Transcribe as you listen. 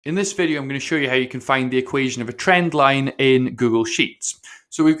In this video, I'm going to show you how you can find the equation of a trend line in Google Sheets.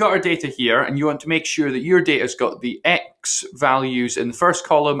 So we've got our data here, and you want to make sure that your data's got the X values in the first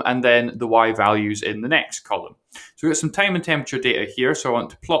column and then the Y values in the next column. So we've got some time and temperature data here, so I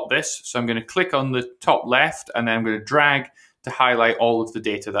want to plot this. So I'm going to click on the top left, and then I'm going to drag to highlight all of the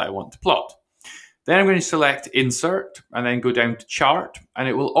data that I want to plot. Then I'm going to select Insert and then go down to Chart, and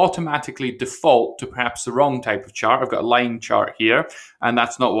it will automatically default to perhaps the wrong type of chart. I've got a line chart here, and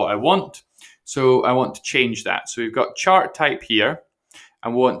that's not what I want. So I want to change that. So we've got chart type here,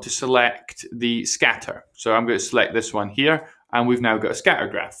 and we want to select the scatter. So I'm going to select this one here, and we've now got a scatter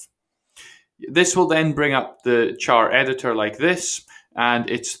graph. This will then bring up the chart editor like this, and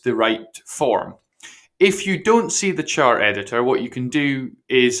it's the right form. If you don't see the chart editor, what you can do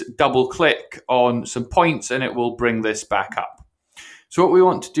is double click on some points and it will bring this back up. So what we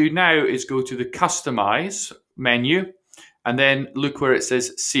want to do now is go to the Customize menu and then look where it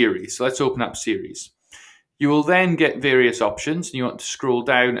says Series. So let's open up Series. You will then get various options, and you want to scroll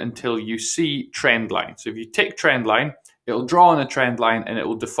down until you see Trendline. So if you tick Trendline, it'll draw on a trend line and it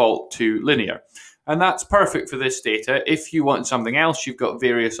will default to linear. And that's perfect for this data. If you want something else, you've got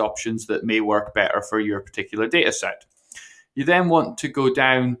various options that may work better for your particular data set. You then want to go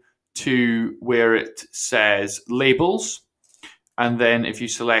down to where it says Labels. And then if you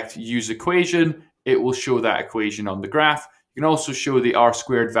select Use Equation, it will show that equation on the graph. You can also show the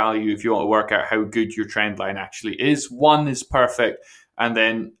R² value if you want to work out how good your trend line actually is. 1 is perfect. And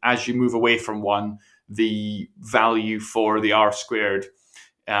then as you move away from 1, the value for the R²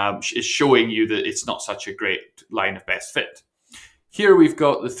 is showing you that it's not such a great line of best fit. Here we've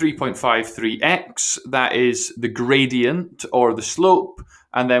got the 3.53x, that is the gradient or the slope,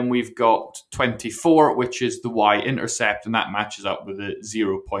 and then we've got 24, which is the y-intercept, and that matches up with the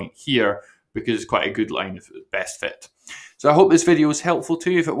 0 point here because it's quite a good line of best fit. So I hope this video was helpful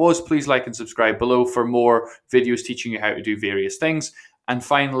to you. If it was, please like and subscribe below for more videos teaching you how to do various things. And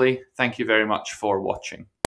finally, thank you very much for watching.